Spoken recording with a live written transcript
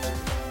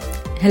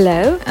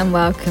Hello and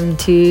welcome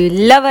to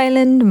Love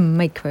Island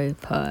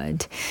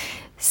Micropod.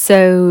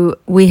 So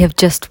we have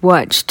just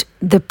watched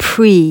the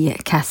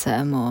pre-Casa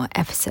Amor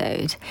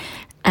episode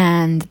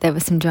and there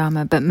was some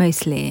drama, but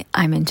mostly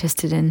I'm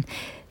interested in,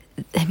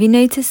 have you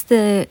noticed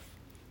the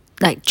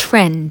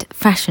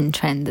fashion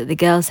trend that the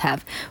girls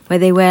have where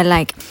they wear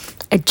like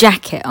a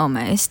jacket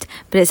almost,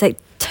 but it's like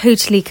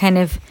totally kind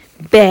of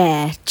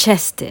bare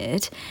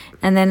chested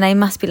and then they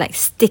must be like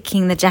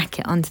sticking the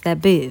jacket onto their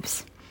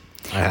boobs.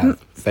 I have.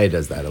 Faye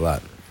does that a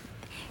lot.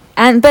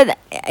 But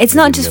it's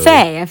not just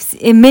Faye.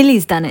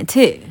 Millie's done it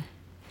too.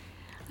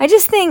 I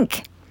just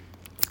think,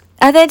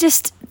 are there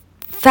just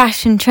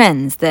fashion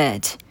trends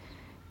that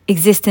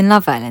exist in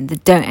Love Island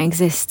that don't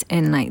exist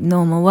in like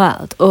normal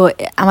world? Or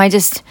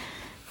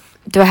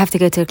do I have to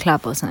go to a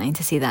club or something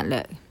to see that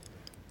look?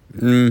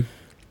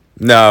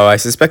 No, I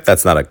suspect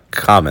that's not a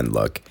common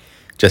look,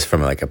 just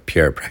from like a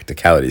pure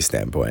practicality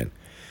standpoint.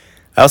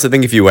 I also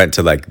think if you went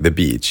to like the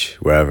beach,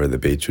 wherever the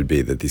beach would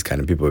be, that these kind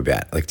of people would be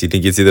at. Like, do you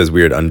think you'd see those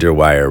weird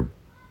underwire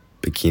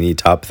bikini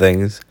top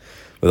things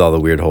with all the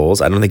weird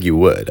holes? I don't think you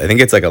would. I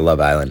think it's like a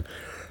Love Island.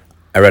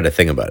 I read a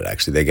thing about it,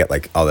 actually. They get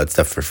like all that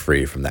stuff for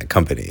free from that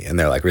company, and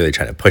they're like really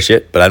trying to push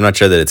it. But I'm not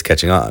sure that it's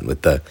catching on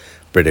with the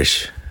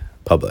British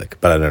public.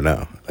 But I don't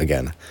know.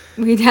 Again,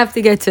 we'd have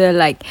to go to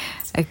like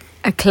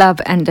a club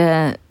and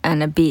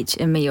a beach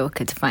in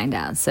Mallorca to find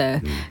out.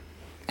 So,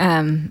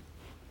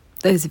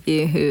 those of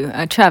you who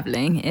are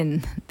travelling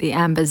in the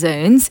amber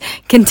zones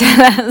can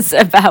tell us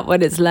about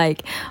what it's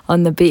like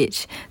on the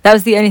beach. That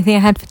was the only thing I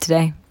had for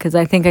today, because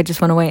I think I just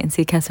want to wait and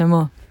see Casa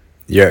Amor.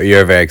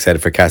 You're very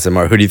excited for Casa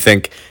Amor. Who do you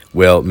think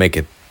will make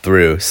it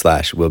through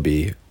 / will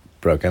be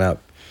broken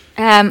up?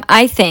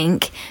 I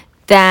think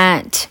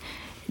that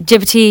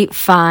Djibouti,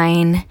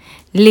 fine.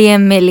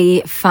 Liam,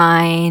 Millie,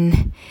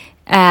 fine.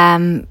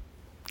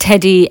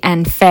 Teddy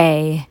and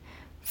Faye,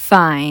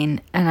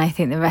 fine. And I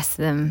think the rest of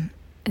them,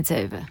 it's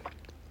over.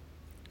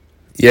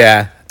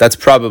 Yeah, that's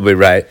probably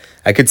right.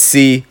 I could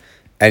see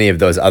any of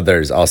those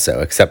others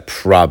also, except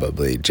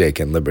probably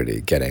Jake and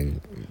Liberty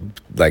going,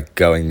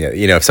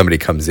 if somebody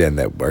comes in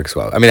that works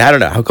well. I mean, I don't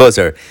know. How close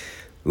are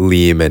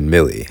Liam and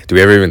Millie? Do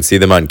we ever even see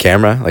them on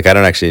camera? Like, I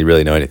don't actually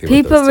really know anything about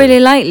those People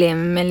really like Liam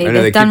and Millie.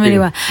 They've done really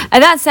well.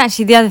 And that's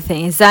actually the other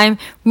thing, is I'm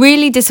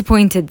really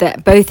disappointed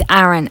that both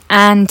Aaron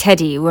and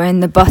Teddy were in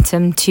the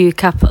bottom two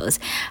couples.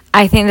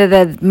 I think that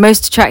they're the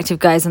most attractive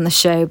guys on the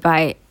show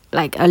by,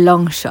 like, a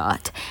long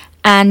shot.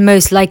 And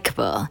most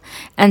likable.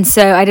 And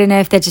so I don't know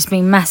if they're just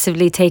being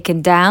massively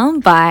taken down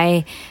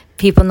by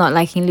people not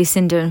liking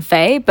Lucinda and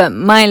Faye, but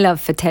my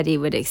love for Teddy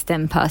would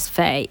extend past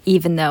Faye,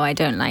 even though I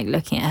don't like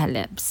looking at her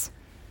lips.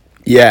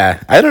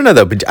 Yeah, I don't know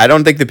though, but I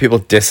don't think that people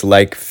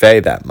dislike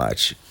Faye that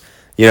much.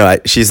 You know,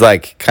 she's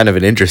like kind of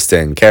an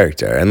interesting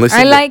character. And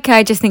Lucinda, I like her,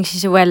 I just think she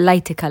should wear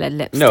lighter coloured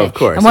lipstick. No, of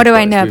course. And what do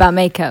I know about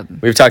makeup?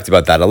 We've talked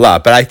about that a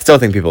lot, but I still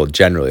think people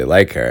generally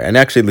like her. And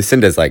actually,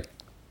 Lucinda's like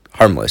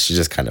harmless. She's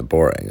just kind of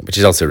boring, but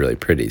she's also really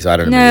pretty, so I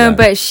don't know. No,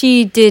 but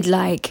she did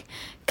like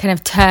kind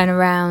of turn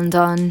around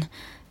on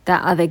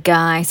that other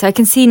guy, so I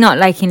can see not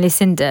liking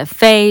Lucinda.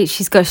 Faye,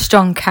 she's got a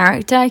strong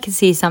character. I can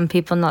see some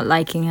people not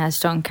liking her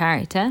strong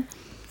character.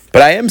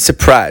 But I am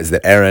surprised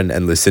that Aaron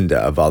and Lucinda,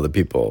 of all the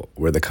people,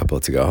 were the couple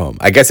to go home.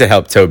 I guess it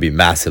helped Toby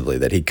massively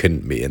that he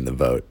couldn't be in the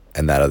vote,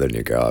 and that other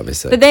new girl,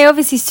 obviously. But they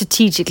obviously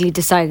strategically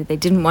decided they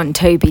didn't want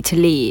Toby to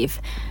leave.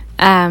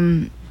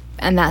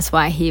 And that's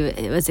why he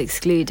was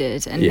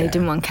excluded, and they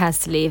didn't want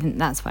Kaz to leave,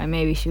 and that's why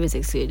maybe she was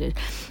excluded.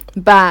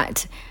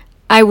 But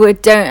I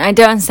don't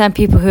understand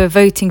people who are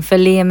voting for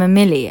Liam and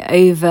Millie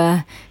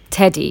over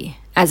Teddy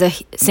as a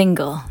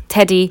single.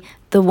 Teddy,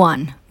 the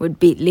one, would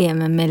beat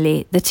Liam and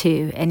Millie, the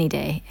two, any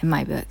day in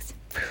my books.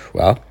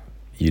 Well,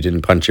 you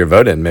didn't punch your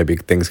vote in. Maybe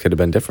things could have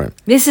been different.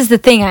 This is the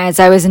thing, as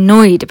I was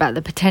annoyed about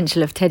the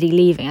potential of Teddy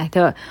leaving. I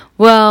thought,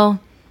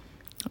 well,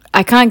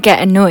 I can't get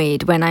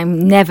annoyed when I'm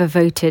never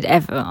voted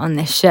ever on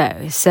this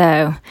show, so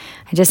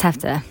I just have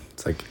to.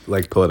 It's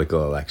like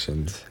political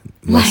elections.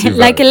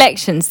 Like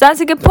elections. That's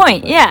a good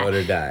point. Yeah. Vote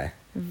or die.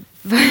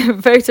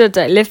 Vote or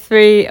die. Live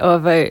free or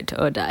vote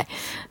or die.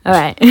 All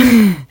right.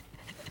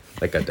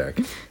 That got dark.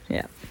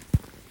 Yeah.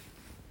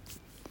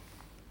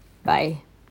 Bye.